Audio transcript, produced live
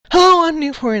I'm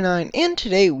New49, and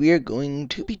today we are going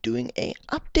to be doing a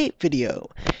update video.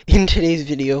 In today's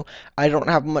video, I don't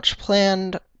have much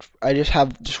planned. I just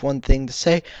have one thing to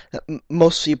say that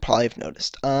most of you probably have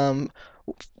noticed.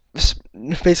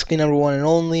 Basically number one and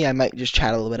only. I might just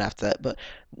chat a little bit after that, but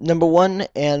number one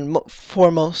and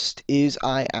foremost is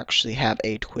I actually have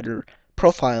a Twitter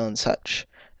profile and such.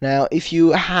 Now, if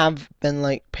you have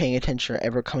been paying attention or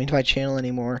ever coming to my channel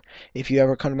anymore, if you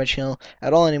ever come to my channel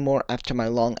at all anymore after my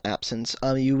long absence,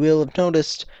 you will have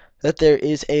noticed that there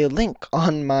is a link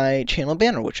on my channel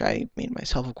banner, which I made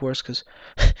myself, of course, because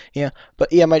yeah.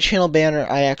 But yeah, my channel banner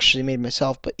I actually made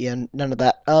myself, but yeah, none of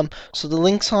that. So the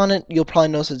links on it, you'll probably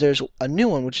notice that there's a new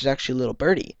one, which is actually a little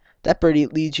birdie. That birdie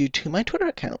leads you to my Twitter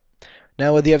account.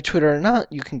 Now, whether you have Twitter or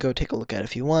not, you can go take a look at it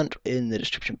if you want in the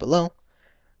description below.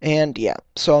 And yeah,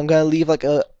 so I'm gonna leave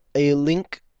a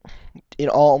link in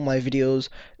all my videos,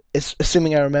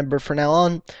 assuming I remember for now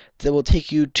on, that will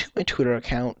take you to my Twitter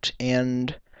account,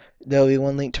 and there'll be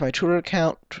one link to my Twitter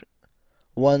account,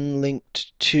 one link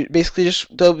to basically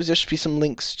there'll just be some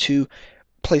links to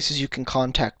places you can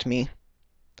contact me.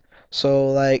 So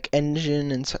like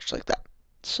Engine and such like that.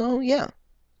 So yeah.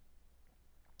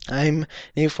 I'm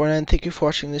Nate49. Thank you for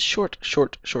watching this short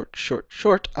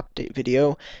update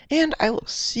video, and I will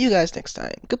see you guys next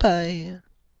time. Goodbye.